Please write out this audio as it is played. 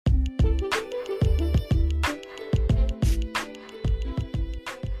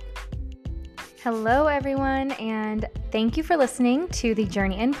Hello, everyone, and thank you for listening to the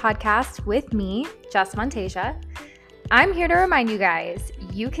Journey In podcast with me, Jess Montasia. I'm here to remind you guys,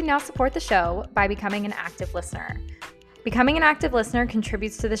 you can now support the show by becoming an active listener. Becoming an active listener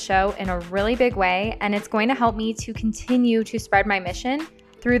contributes to the show in a really big way, and it's going to help me to continue to spread my mission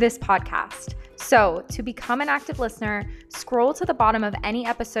through this podcast. So, to become an active listener, scroll to the bottom of any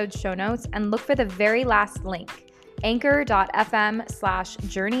episode show notes and look for the very last link.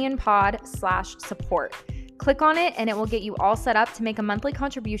 anchor.fm/journeyinpod/support. Click on it and it will get you all set up to make a monthly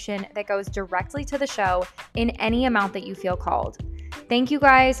contribution that goes directly to the show in any amount that you feel called. Thank you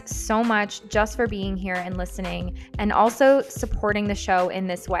guys so much just for being here and listening and also supporting the show in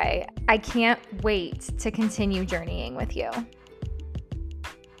this way. I can't wait to continue journeying with you.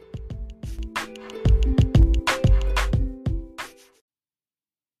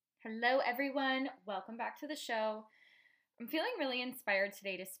 Hello, everyone. Welcome back to the show. I'm feeling really inspired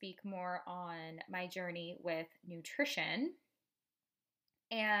today to speak more on my journey with nutrition.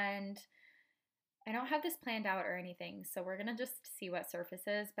 And I don't have this planned out or anything, so we're going to just see what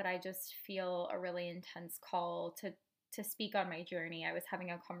surfaces, but I just feel a really intense call to speak on my journey. I was having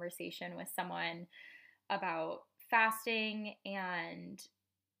a conversation with someone about fasting, and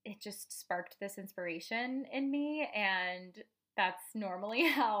it just sparked this inspiration in me, and that's normally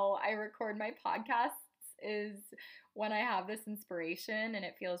how I record my podcasts, is when I have this inspiration and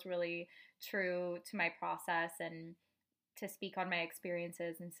it feels really true to my process and to speak on my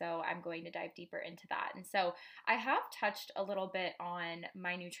experiences. And so I'm going to dive deeper into that. And so I have touched a little bit on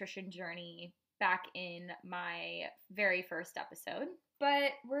my nutrition journey back in my very first episode,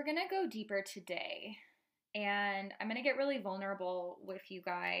 but we're going to go deeper today. And I'm going to get really vulnerable with you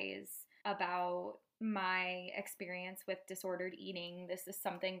guys about my experience with disordered eating. This is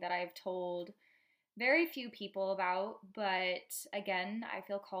something that I've told very few people about, but again, I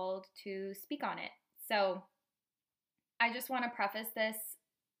feel called to speak on it. So I just want to preface this,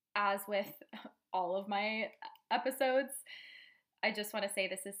 as with all of my episodes, I just want to say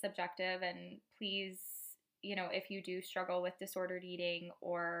this is subjective, and please, if you do struggle with disordered eating,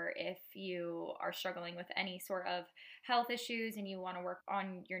 or if you are struggling with any sort of health issues and you want to work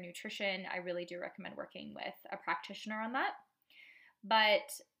on your nutrition, I really do recommend working with a practitioner on that.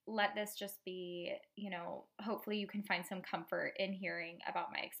 But let this just be, hopefully you can find some comfort in hearing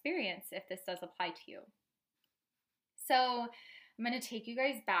about my experience if this does apply to you. So I'm going to take you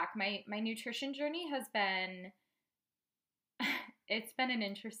guys back. My nutrition journey has been, it's been an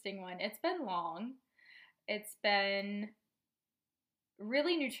interesting one. It's been long. It's been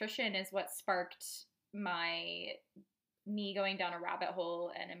really, nutrition is what sparked me going down a rabbit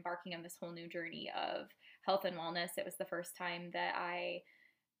hole and embarking on this whole new journey of health and wellness. It was the first time that I,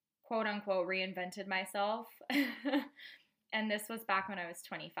 quote unquote, reinvented myself. And this was back when I was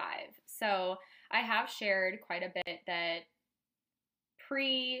 25. So I have shared quite a bit that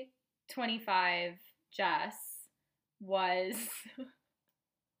pre-25 Jess was,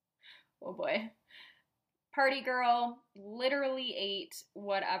 oh boy, party girl, literally ate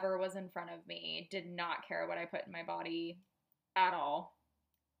whatever was in front of me, did not care what I put in my body at all.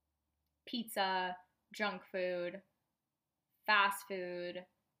 Pizza, junk food, fast food.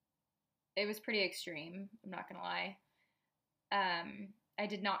 It was pretty extreme, I'm not gonna lie. I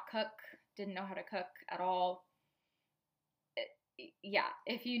did not cook, didn't know how to cook at all.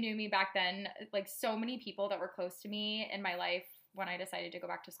 If you knew me back then, like, so many people that were close to me in my life when I decided to go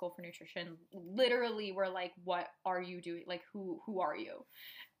back to school for nutrition literally were like, what are you doing? Like, who are you?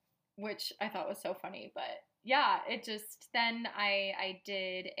 Which I thought was so funny. But yeah, it just, then I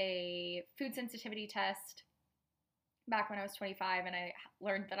did a food sensitivity test back when I was 25, and I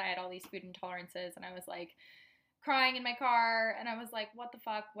learned that I had all these food intolerances, and I was like crying in my car, and I was like, what the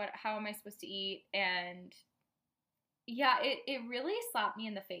fuck? How am I supposed to eat? And yeah, it really slapped me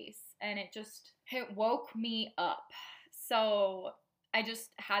in the face, and it woke me up. So I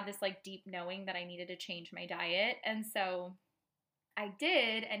just had this like deep knowing that I needed to change my diet. And so I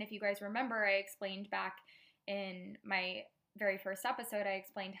did. And if you guys remember, I explained back in my very first episode, I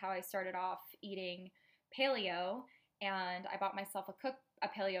explained how I started off eating paleo, and I bought myself a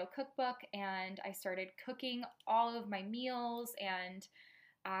paleo cookbook, and I started cooking all of my meals, and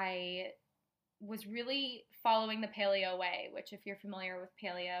I was really following the paleo way, which, if you're familiar with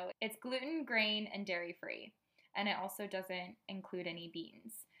paleo, it's gluten, grain, and dairy free. And it also doesn't include any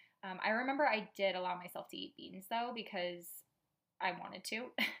beans. I remember I did allow myself to eat beans, though, because I wanted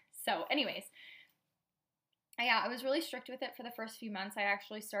to. So anyways, I was really strict with it for the first few months. I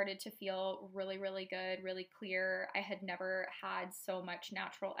actually started to feel really, really good, really clear. I had never had so much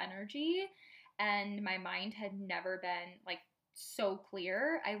natural energy, and my mind had never been, like, so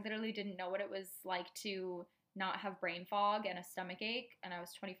clear. I literally didn't know what it was like to not have brain fog and a stomach ache, and I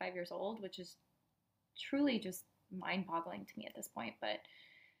was 25 years old, which is truly just mind-boggling to me at this point. But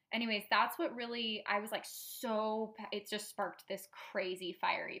anyways, that's what really, I was like, so, it just sparked this crazy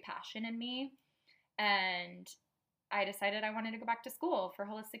fiery passion in me. And I decided I wanted to go back to school for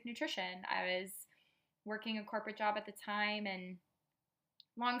holistic nutrition. I was working a corporate job at the time, and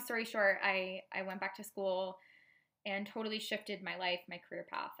long story short, I went back to school and totally shifted my life, my career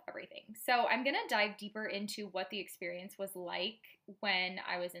path, everything. So I'm going to dive deeper into what the experience was like when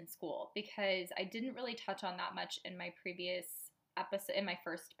I was in school, because I didn't really touch on that much in my previous episode, in my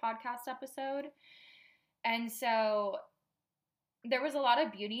first podcast episode. And so there was a lot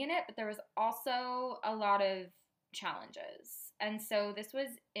of beauty in it, but there was also a lot of challenges. And so this was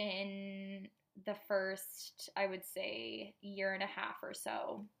in the first, I would say, year and a half or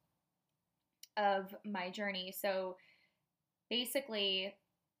so of my journey. So basically,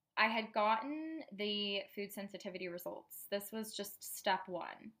 I had gotten the food sensitivity results. This was just step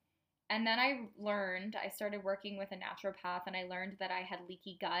one. And then I started working with a naturopath, and I learned that I had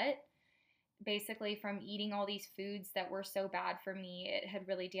leaky gut. Basically, from eating all these foods that were so bad for me, it had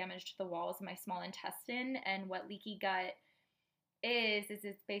really damaged the walls of my small intestine. And what leaky gut is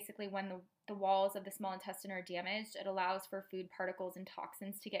it's basically when the walls of the small intestine are damaged, it allows for food particles and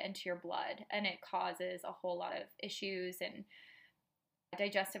toxins to get into your blood, and it causes a whole lot of issues and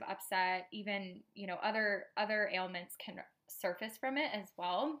digestive upset. Even, other ailments can surface from it as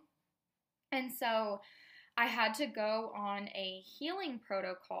well. And so I had to go on a healing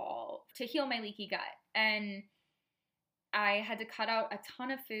protocol to heal my leaky gut. And I had to cut out a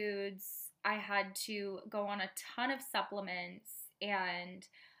ton of foods. I had to go on a ton of supplements, and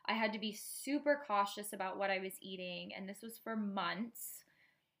I had to be super cautious about what I was eating. And this was for months.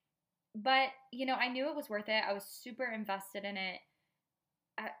 But, I knew it was worth it. I was super invested in it.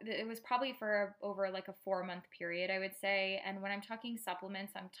 It was probably for over like a 4-month period, I would say. And when I'm talking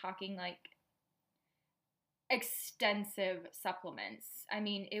supplements, I'm talking like extensive supplements. I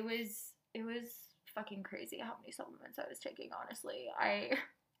mean, it was fucking crazy how many supplements I was taking, honestly. I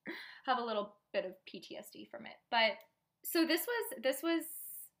have a little bit of PTSD from it. But so this was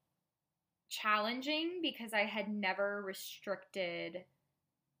challenging because I had never restricted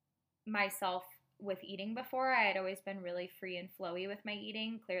myself with eating before. I had always been really free and flowy with my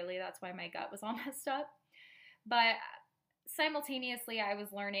eating. Clearly, that's why my gut was all messed up. But simultaneously, I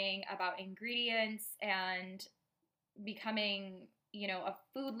was learning about ingredients and becoming, a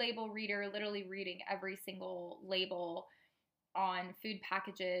food label reader, literally reading every single label on food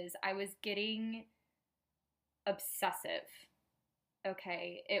packages. I was getting obsessive.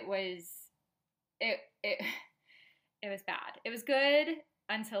 Okay, it was bad. It was good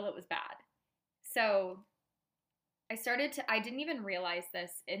until it was bad. So I didn't even realize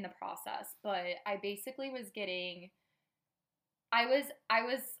this in the process, but I basically was I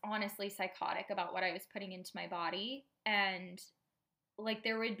was honestly psychotic about what I was putting into my body. And like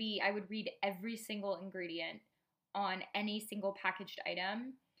I would read every single ingredient on any single packaged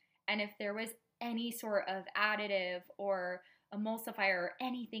item. And if there was any sort of additive or emulsifier or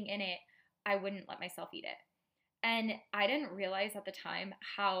anything in it, I wouldn't let myself eat it. And I didn't realize at the time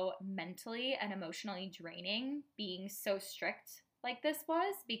how mentally and emotionally draining being so strict like this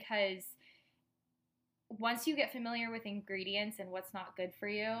was, because once you get familiar with ingredients and what's not good for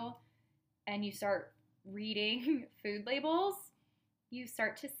you, and you start reading food labels, you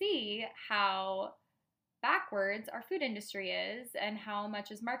start to see how backwards our food industry is and how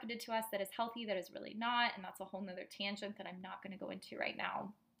much is marketed to us that is healthy that is really not. And that's a whole nother tangent that I'm not going to go into right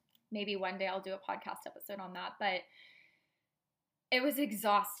now. Maybe one day I'll do a podcast episode on that, but it was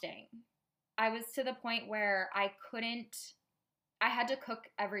exhausting. I was to the point where I had to cook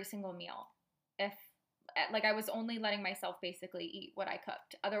every single meal. I was only letting myself basically eat what I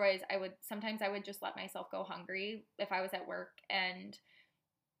cooked. Otherwise, sometimes I would just let myself go hungry if I was at work and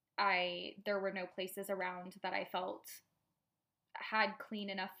there were no places around that I felt had clean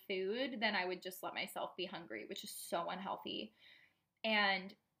enough food, then I would just let myself be hungry, which is so unhealthy.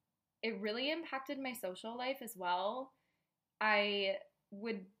 And it really impacted my social life as well. I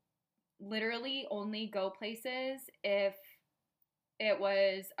would literally only go places if it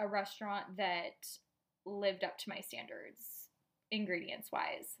was a restaurant that lived up to my standards,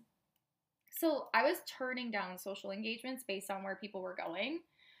 ingredients-wise. So I was turning down social engagements based on where people were going.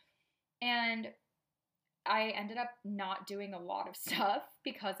 And I ended up not doing a lot of stuff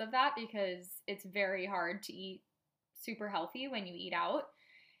because of that, because it's very hard to eat super healthy when you eat out.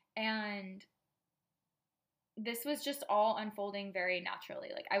 And this was just all unfolding very naturally.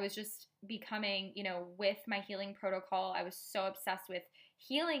 Like I was just becoming, with my healing protocol, I was so obsessed with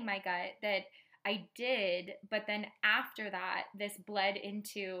healing my gut that I did. But then after that, this bled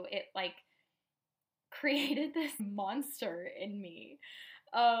into it, like created this monster in me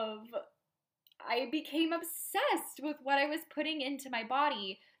of I became obsessed with what I was putting into my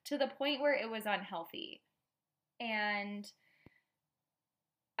body to the point where it was unhealthy. And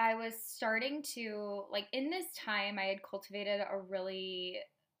I was starting to, like, in this time, I had cultivated a really,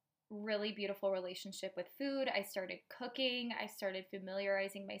 really beautiful relationship with food. I started cooking. I started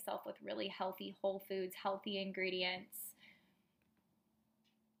familiarizing myself with really healthy whole foods, healthy ingredients.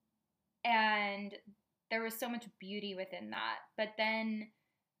 And there was so much beauty within that. But then,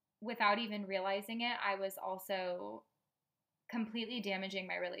 without even realizing it, I was also completely damaging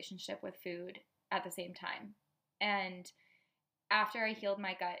my relationship with food at the same time. And after I healed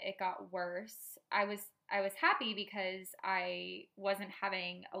my gut, it got worse. I was happy because I wasn't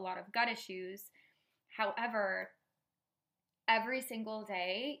having a lot of gut issues. However, every single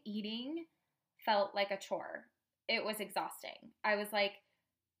day eating felt like a chore. It was exhausting. I was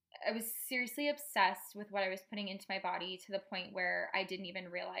seriously obsessed with what I was putting into my body to the point where I didn't even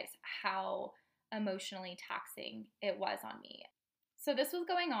realize how emotionally taxing it was on me. So this was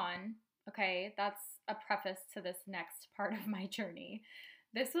going on. Okay, that's a preface to this next part of my journey.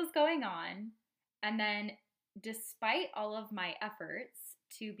 This was going on. And then, despite all of my efforts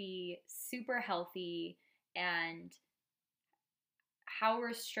to be super healthy and how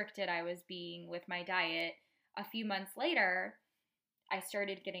restricted I was being with my diet, a few months later, I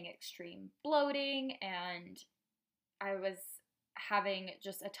started getting extreme bloating and I was having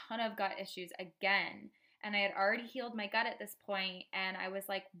just a ton of gut issues again. And I had already healed my gut at this point, and I was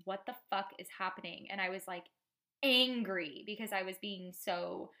like, what the fuck is happening? And I was like angry because I was being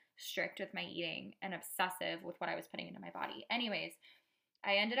so strict with my eating and obsessive with what I was putting into my body. Anyways,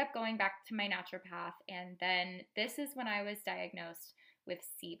 I ended up going back to my naturopath, and then this is when I was diagnosed with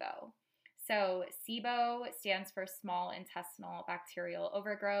SIBO. So SIBO stands for small intestinal bacterial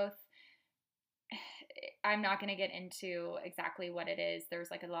overgrowth. I'm not going to get into exactly what it is. There's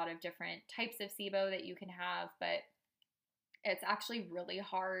like a lot of different types of SIBO that you can have, but it's actually really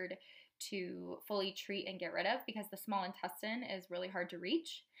hard to fully treat and get rid of because the small intestine is really hard to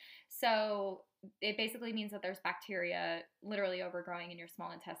reach. So it basically means that there's bacteria literally overgrowing in your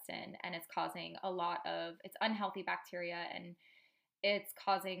small intestine, and it's causing it's unhealthy bacteria, and it's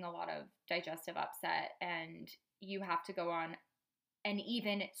causing a lot of digestive upset, and you have to go on an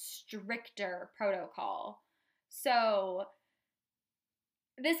even stricter protocol. So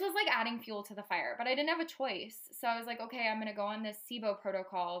this was like adding fuel to the fire, but I didn't have a choice. So I was like, okay, I'm going to go on this SIBO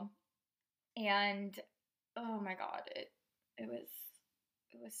protocol. And oh my God, it was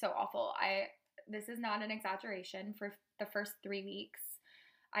so awful. This is not an exaggeration. For the first 3 weeks,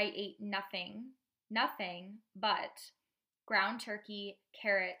 I ate nothing but ground turkey,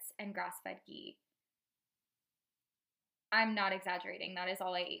 carrots, and grass-fed ghee. I'm not exaggerating. That is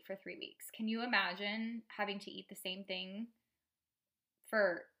all I ate for 3 weeks. Can you imagine having to eat the same thing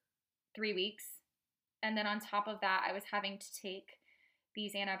for 3 weeks? And then on top of that, I was having to take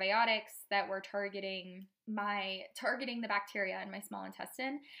these antibiotics that were targeting the bacteria in my small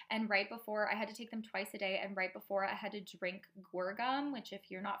intestine. And right before, I had to take them twice a day. And right before, I had to drink guar gum, which, if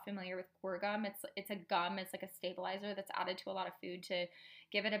you're not familiar with guar gum, it's a gum. It's like a stabilizer that's added to a lot of food to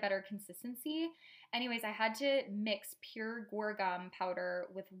give it a better consistency. Anyways, I had to mix pure guar gum powder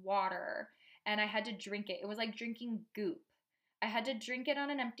with water, and I had to drink it. It was like drinking goop. I had to drink it on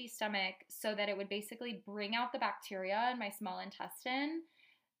an empty stomach so that it would basically bring out the bacteria in my small intestine,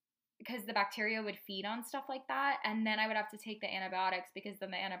 because the bacteria would feed on stuff like that. And then I would have to take the antibiotics because then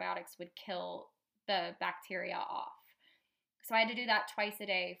the antibiotics would kill the bacteria off. So I had to do that twice a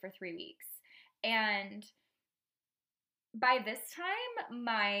day for 3 weeks. And by this time,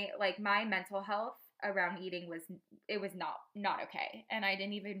 my mental health around eating was not okay. And I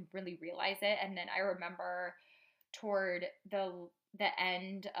didn't even really realize it. And then I remember toward the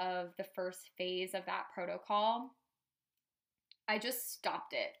end of the first phase of that protocol, I just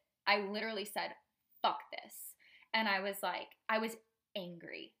stopped it. I literally said, fuck this. And I was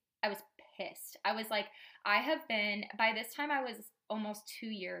angry. I was pissed. I was like, by this time I was almost 2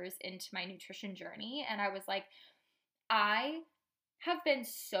 years into my nutrition journey. And I was like, I have been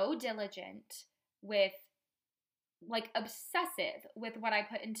so diligent with, obsessive with what I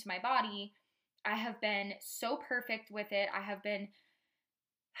put into my body. I have been so perfect with it. I have been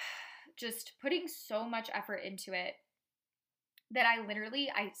just putting so much effort into it that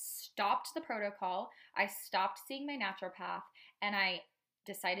I stopped the protocol. I stopped seeing my naturopath, and I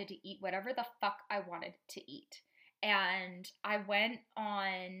decided to eat whatever the fuck I wanted to eat. And I went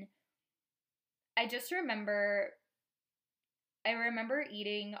on, I just remember, I remember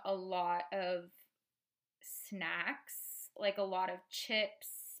eating a lot of snacks, like a lot of chips,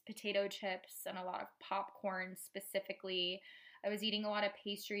 potato chips, and a lot of popcorn specifically. I was eating a lot of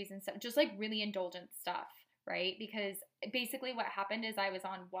pastries and stuff, just like really indulgent stuff, right? Because basically what happened is I was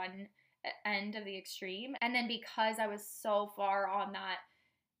on one end of the extreme. And then because I was so far on that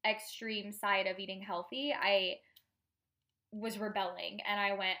extreme side of eating healthy, I was rebelling and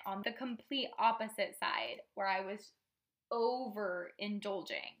I went on the complete opposite side where I was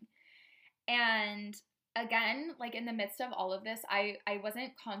overindulging. And again, like in the midst of all of this, I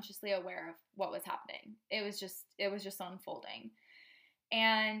wasn't consciously aware of what was happening. It was just unfolding.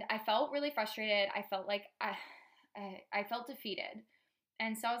 And I felt really frustrated. I felt like I felt defeated.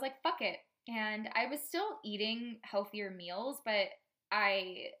 And so I was like, fuck it. And I was still eating healthier meals, but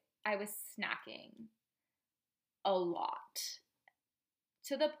I was snacking a lot,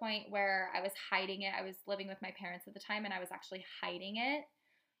 to the point where I was hiding it. I was living with my parents at the time and I was actually hiding it.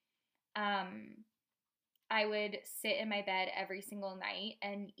 I would sit in my bed every single night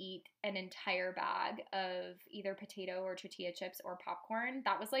and eat an entire bag of either potato or tortilla chips or popcorn.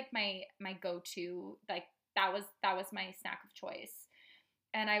 That was like my go-to, like that was my snack of choice.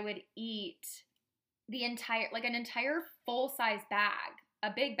 And I would eat an entire full-size bag,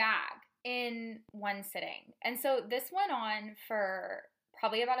 a big bag, in one sitting. And so this went on for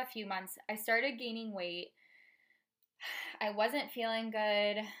probably about a few months. I started gaining weight. I wasn't feeling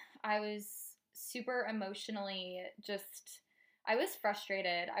good. I was super emotionally I was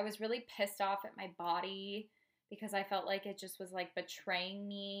frustrated. I was really pissed off at my body because I felt like it just was like betraying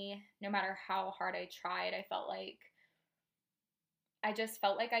me. No matter how hard I tried, I just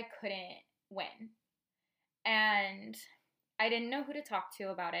felt like I couldn't win. And I didn't know who to talk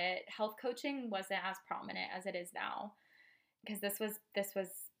to about it. Health coaching wasn't as prominent as it is now, because this was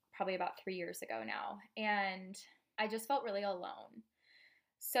probably about 3 years ago now. And I just felt really alone.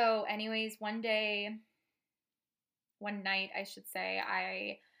 So anyways, one night, I should say,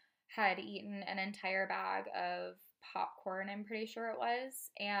 I had eaten an entire bag of popcorn, I'm pretty sure it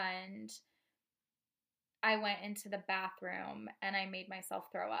was, and I went into the bathroom and I made myself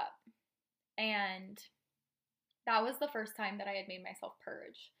throw up. And that was the first time that I had made myself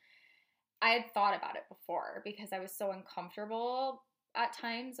purge. I had thought about it before because I was so uncomfortable at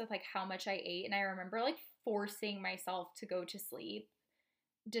times with like how much I ate. And I remember like forcing myself to go to sleep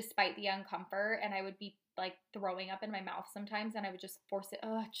despite the uncomfort. And I would be like throwing up in my mouth sometimes and I would just force it.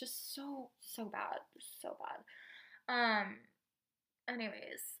 Oh, just so bad. So bad.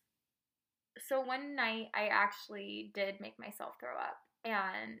 Anyways. So one night I actually did make myself throw up,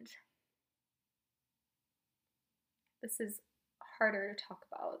 and this is harder to talk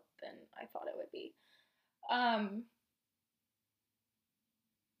about than I thought it would be.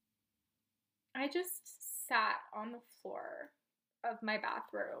 I just sat on the floor of my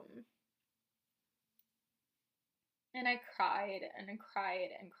bathroom and I cried and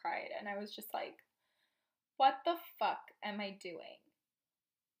cried and cried, and I was just like, what the fuck am I doing?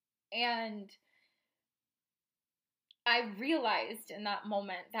 And I realized in that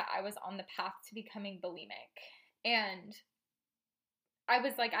moment that I was on the path to becoming bulimic. And I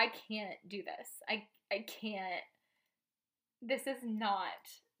was like, I can't do this. I can't. This is not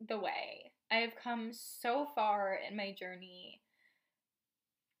the way. I have come so far in my journey.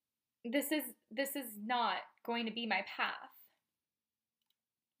 This is not going to be my path.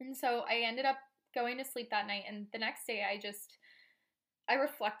 And so I ended up going to sleep that night, and the next day I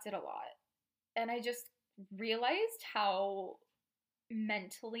reflected a lot. And I just realized how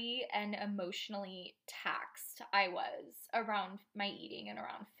mentally and emotionally taxed I was around my eating and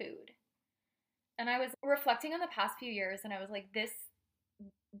around food. And I was reflecting on the past few years and I was like, this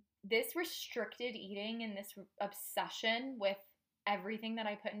restricted eating and this obsession with everything that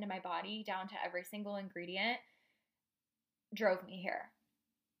I put into my body, down to every single ingredient, drove me here.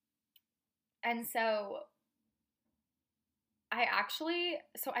 And so I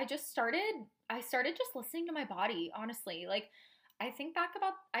started just listening to my body, honestly. Like I think back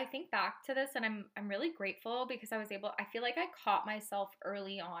to this and I'm really grateful because I feel like I caught myself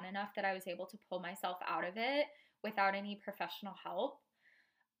early on enough that I was able to pull myself out of it without any professional help,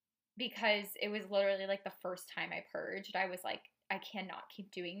 because it was literally like the first time I purged, I was like, I cannot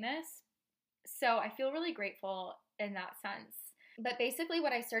keep doing this. So I feel really grateful in that sense. But basically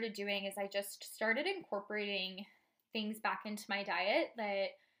what I started doing is I just started incorporating things back into my diet that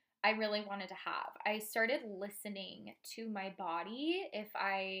I really wanted to have. I started listening to my body if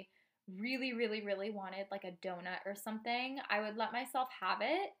I really, really, really wanted like a donut or something, I would let myself have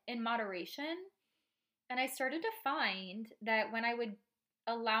it in moderation. And I started to find that when I would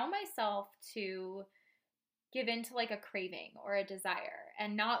allow myself to give into like a craving or a desire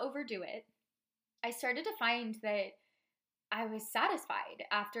and not overdo it, I started to find that I was satisfied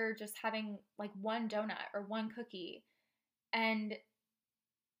after just having like one donut or one cookie. And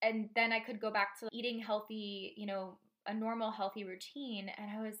then I could go back to eating healthy, a normal healthy routine, and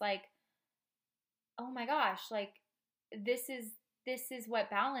I was like, "Oh my gosh, like this is what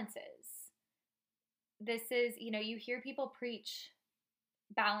balance is." This is, you hear people preach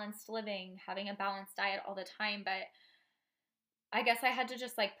balanced living, having a balanced diet all the time, but I guess I had to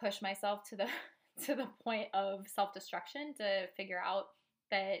just like push myself to the to the point of self-destruction to figure out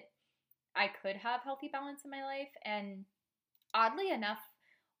that I could have healthy balance in my life. And oddly enough,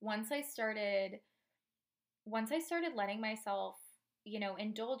 once I started letting myself,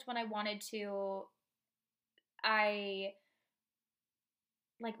 indulge when I wanted to, I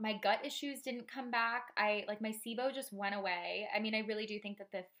like my gut issues didn't come back. I like my SIBO just went away. I mean, I really do think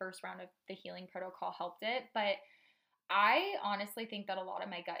that the first round of the healing protocol helped it, but I honestly think that a lot of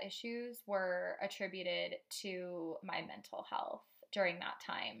my gut issues were attributed to my mental health during that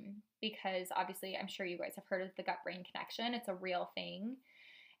time, because obviously I'm sure you guys have heard of the gut brain connection. It's a real thing.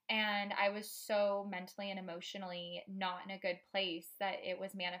 And I was so mentally and emotionally not in a good place that it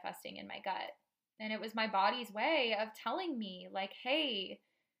was manifesting in my gut. And it was my body's way of telling me like, "Hey,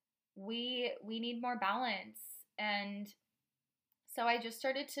 we need more balance." And so I just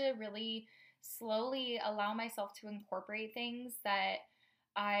started to really slowly allow myself to incorporate things that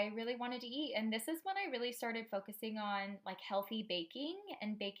I really wanted to eat. And this is when I really started focusing on like healthy baking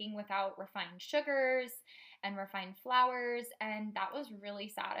and baking without refined sugars and refined flours. And that was really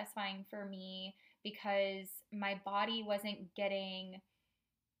satisfying for me because my body wasn't getting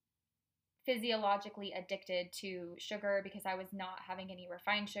physiologically addicted to sugar because I was not having any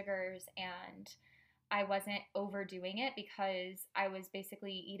refined sugars, and I wasn't overdoing it because I was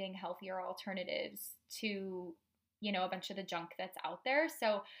basically eating healthier alternatives to, a bunch of the junk that's out there.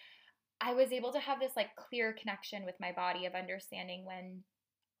 So I was able to have this like clear connection with my body of understanding when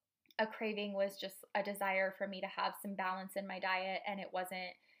a craving was just a desire for me to have some balance in my diet, and it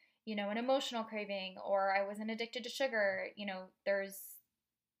wasn't, an emotional craving, or I wasn't addicted to sugar.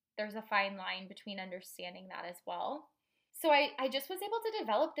 There's a fine line between understanding that as well. So I just was able to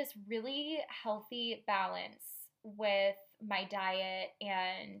develop this really healthy balance with my diet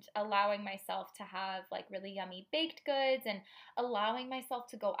and allowing myself to have like really yummy baked goods and allowing myself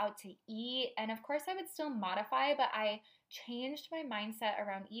to go out to eat. And of course, I would still modify, but I changed my mindset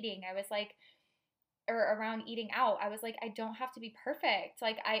around eating. I was like, or around eating out. I was like, I don't have to be perfect.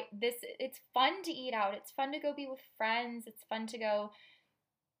 Like, it's fun to eat out. It's fun to go be with friends. It's fun to go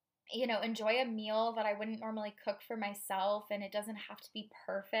enjoy a meal that I wouldn't normally cook for myself, and it doesn't have to be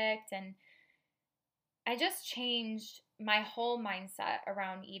perfect. And I just changed my whole mindset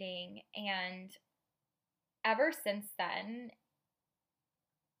around eating. And ever since then,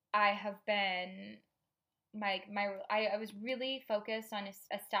 I have been I was really focused on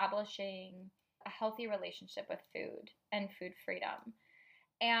establishing a healthy relationship with food and food freedom.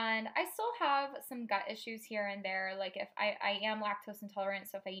 And I still have some gut issues here and there. Like if I am lactose intolerant,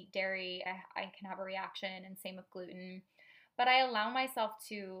 so if I eat dairy, I can have a reaction, and same with gluten. But I allow myself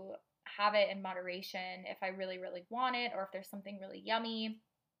to have it in moderation if I really, really want it, or if there's something really yummy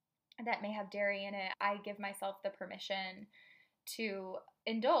that may have dairy in it, I give myself the permission to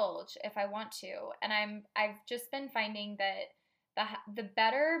indulge if I want to. And I've just been finding that the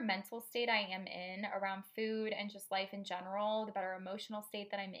better mental state I am in around food and just life in general, the better emotional state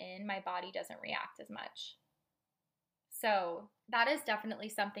that I'm in, my body doesn't react as much. So that is definitely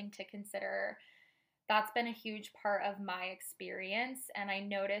something to consider. That's been a huge part of my experience. And I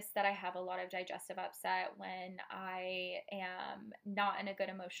notice that I have a lot of digestive upset when I am not in a good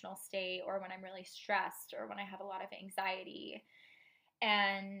emotional state, or when I'm really stressed, or when I have a lot of anxiety.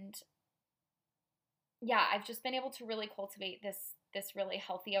 And yeah, I've just been able to really cultivate this really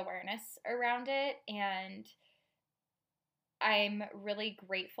healthy awareness around it. And I'm really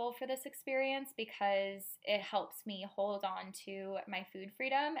grateful for this experience because it helps me hold on to my food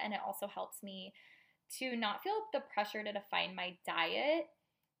freedom, and it also helps me to not feel the pressure to define my diet.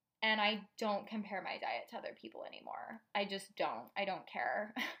 And I don't compare my diet to other people anymore. I just don't. I don't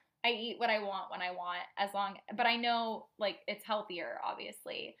care. I eat what I want when I want, but I know like it's healthier,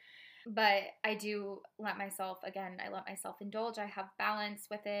 obviously. But I let myself indulge. I have balance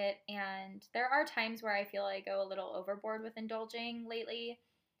with it. And there are times where I feel I go a little overboard with indulging lately.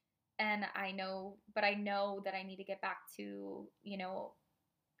 And I know that I need to get back to,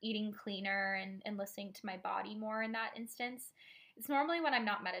 eating cleaner and listening to my body more in that instance. It's normally when I'm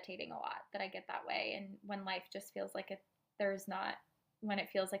not meditating a lot that I get that way, and when life just feels like there's not, when it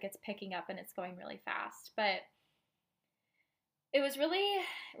feels like it's picking up and it's going really fast. But it was really,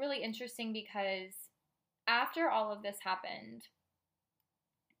 really interesting because after all of this happened,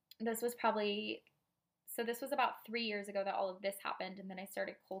 this was probably, so this was about 3 years ago that all of this happened. And then I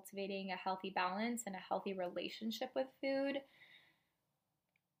started cultivating a healthy balance and a healthy relationship with food.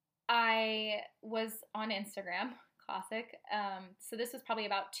 I was on Instagram, classic. So this was probably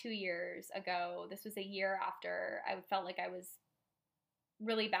about 2 years ago. This was a year after I felt like I was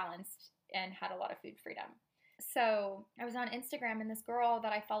really balanced and had a lot of food freedom. So I was on Instagram, and this girl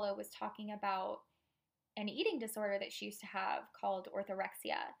that I follow was talking about an eating disorder that she used to have called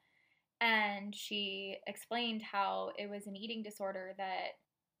orthorexia. And she explained how it was an eating disorder that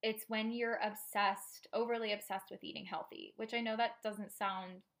it's when you're obsessed, overly obsessed with eating healthy, which I know that doesn't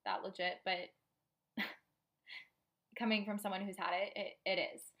sound that legit, but coming from someone who's had it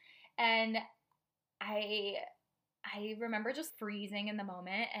is. And I remember just freezing in the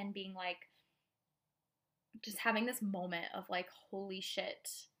moment and being like, just having this moment of like, holy shit,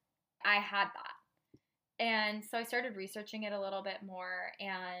 I had that. And so I started researching it a little bit more,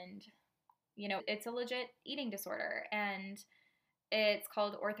 and it's a legit eating disorder, and it's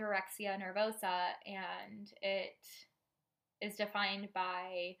called orthorexia nervosa, and it is defined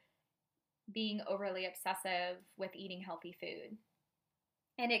by being overly obsessive with eating healthy food.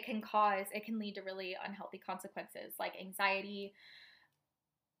 And it can lead to really unhealthy consequences like anxiety,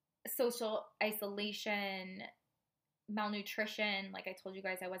 social isolation, malnutrition. Like I told you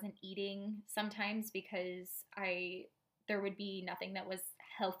guys, I wasn't eating sometimes because there would be nothing that was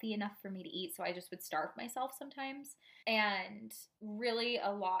healthy enough for me to eat, so I just would starve myself sometimes. And really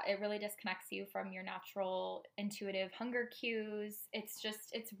it really disconnects you from your natural intuitive hunger cues. It's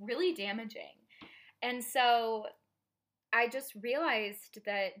really damaging. And so I just realized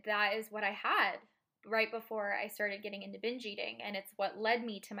that is what I had right before I started getting into binge eating, and it's what led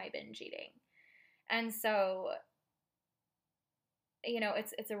me to my binge eating. And so,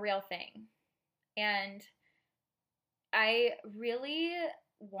 it's a real thing. And I really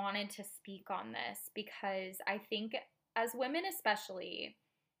wanted to speak on this because I think as women especially,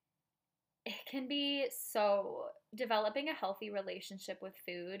 it can be so, developing a healthy relationship with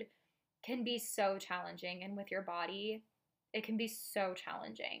food can be so challenging, and with your body, it can be so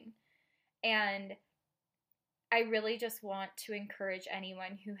challenging. And I really just want to encourage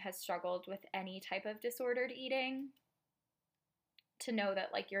anyone who has struggled with any type of disordered eating to know that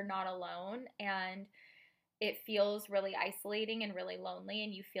like you're not alone, and it feels really isolating and really lonely,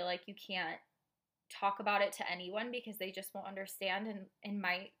 and you feel like you can't talk about it to anyone because they just won't understand. And in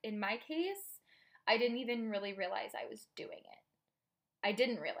my case, I didn't even really realize I was doing it. I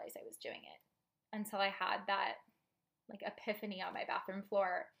didn't realize I was doing it until I had that like epiphany on my bathroom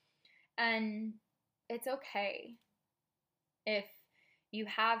floor. And it's okay if you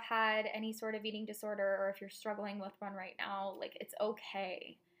have had any sort of eating disorder, or if you're struggling with one right now. Like, it's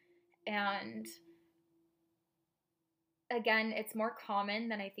okay. And again, it's more common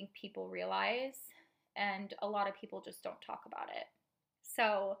than I think people realize, and a lot of people just don't talk about it.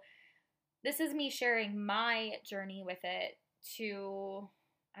 So this is me sharing my journey with it to,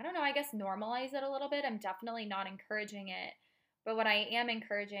 I don't know, I guess normalize it a little bit. I'm definitely not encouraging it, but what I am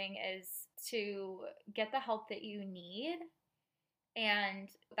encouraging is to get the help that you need. And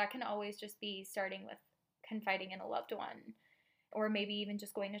that can always just be starting with confiding in a loved one, or maybe even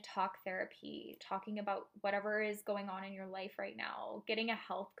just going to talk therapy, talking about whatever is going on in your life right now, getting a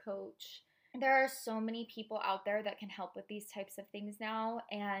health coach. There are so many people out there that can help with these types of things now.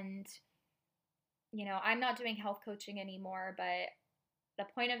 And, I'm not doing health coaching anymore, but the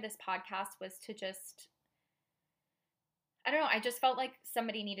point of this podcast was to just, I don't know, I just felt like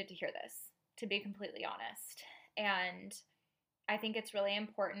somebody needed to hear this, to be completely honest. And I think it's really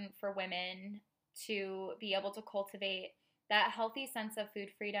important for women to be able to cultivate that healthy sense of food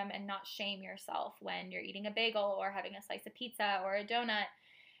freedom and not shame yourself when you're eating a bagel or having a slice of pizza or a donut,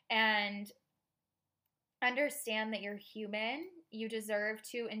 and understand that you're human. You deserve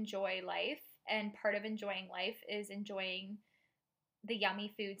to enjoy life, and part of enjoying life is enjoying the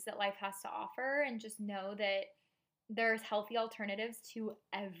yummy foods that life has to offer, and just know that there's healthy alternatives to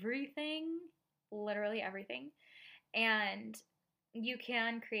everything, literally everything, and you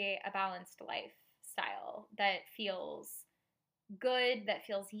can create a balanced lifestyle that feels good, that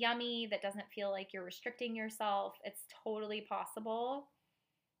feels yummy, that doesn't feel like you're restricting yourself. It's totally possible,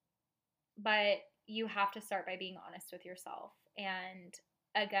 but you have to start by being honest with yourself. And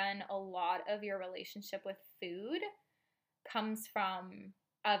again, a lot of your relationship with food comes from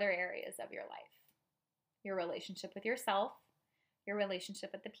other areas of your life. Your relationship with yourself, your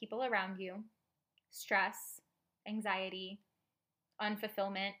relationship with the people around you, stress, anxiety,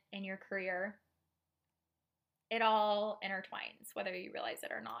 unfulfillment in your career. It all intertwines, whether you realize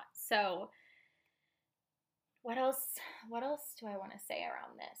it or not. So what else do I want to say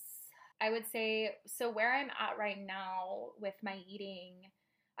around this? I would say, so where I'm at right now with my eating,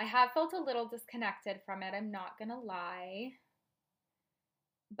 I have felt a little disconnected from it. I'm not going to lie.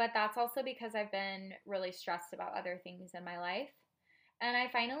 But that's also because I've been really stressed about other things in my life. And I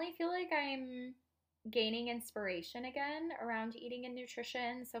finally feel like I'm gaining inspiration again around eating and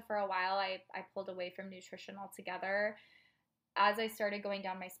nutrition. So for a while, I pulled away from nutrition altogether. As I started going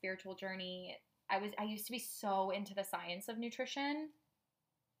down my spiritual journey, I used to be so into the science of nutrition,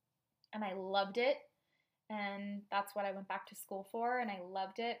 and I loved it. And that's what I went back to school for, and I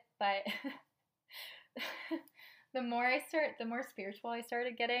loved it. But the more spiritual I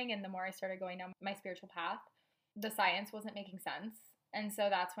started getting, and the more I started going down my spiritual path, the science wasn't making sense. And so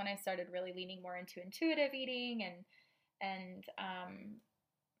that's when I started really leaning more into intuitive eating and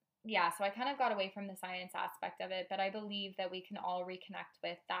so I kind of got away from the science aspect of it, but I believe that we can all reconnect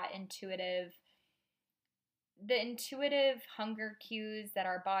with the intuitive hunger cues that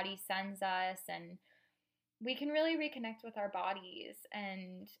our body sends us, and we can really reconnect with our bodies,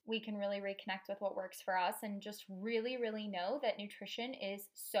 and we can really reconnect with what works for us, and just really, really know that nutrition is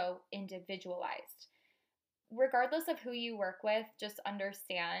so individualized. Regardless of who you work with, just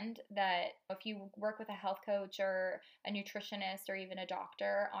understand that if you work with a health coach or a nutritionist or even a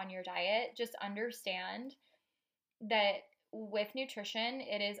doctor on your diet, just understand that with nutrition,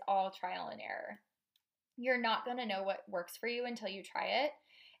 it is all trial and error. You're not going to know what works for you until you try it.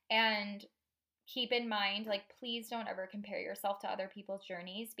 And keep in mind, like, please don't ever compare yourself to other people's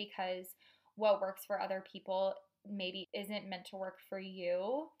journeys, because what works for other people maybe isn't meant to work for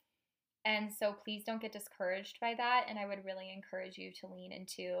you. And so please don't get discouraged by that. And I would really encourage you to lean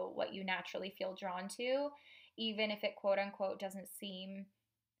into what you naturally feel drawn to, even if it quote unquote doesn't seem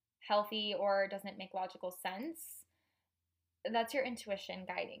healthy or doesn't make logical sense. That's your intuition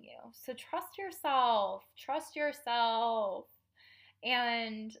guiding you. So trust yourself.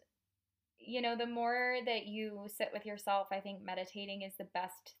 And, the more that you sit with yourself, I think meditating is the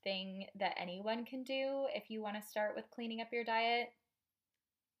best thing that anyone can do if you want to start with cleaning up your diet.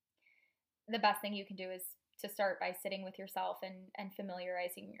 The best thing you can do is to start by sitting with yourself and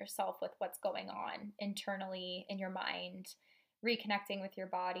familiarizing yourself with what's going on internally in your mind, reconnecting with your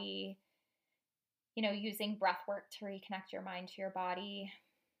body, using breath work to reconnect your mind to your body,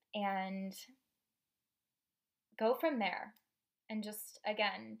 and go from there. And just,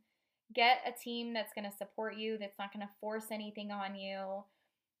 again, get a team that's going to support you, that's not going to force anything on you,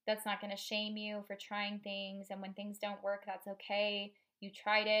 that's not going to shame you for trying things. And when things don't work, that's okay. You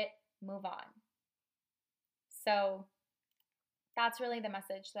tried it, move on. So that's really the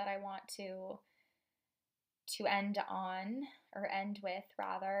message that I want to end on, or end with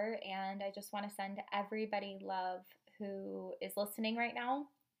rather. And I just want to send everybody love who is listening right now.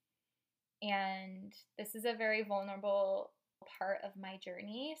 And this is a very vulnerable part of my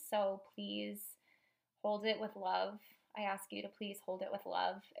journey, so please hold it with love. I ask you to please hold it with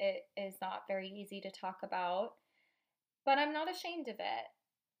love. It is not very easy to talk about, but I'm not ashamed of it.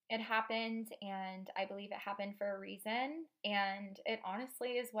 It happened, and I believe it happened for a reason, and it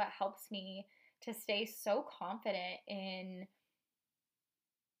honestly is what helps me to stay so confident in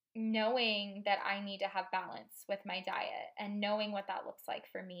knowing that I need to have balance with my diet, and knowing what that looks like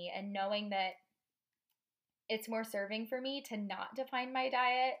for me, and knowing that it's more serving for me to not define my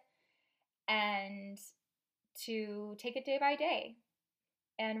diet and to take it day by day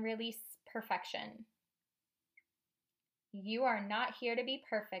and release perfection. You are not here to be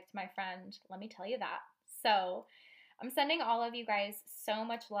perfect, my friend. Let me tell you that. So I'm sending all of you guys so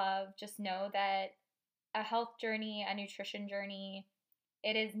much love. Just know that a health journey, a nutrition journey,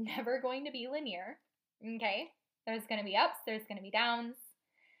 it is never going to be linear, okay? There's going to be ups, there's going to be downs,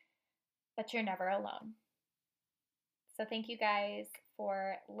 but you're never alone. So thank you guys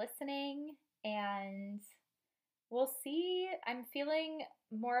for listening, and we'll see. I'm feeling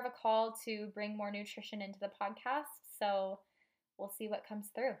more of a call to bring more nutrition into the podcast, so we'll see what comes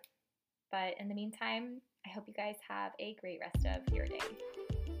through. But in the meantime, I hope you guys have a great rest of your day.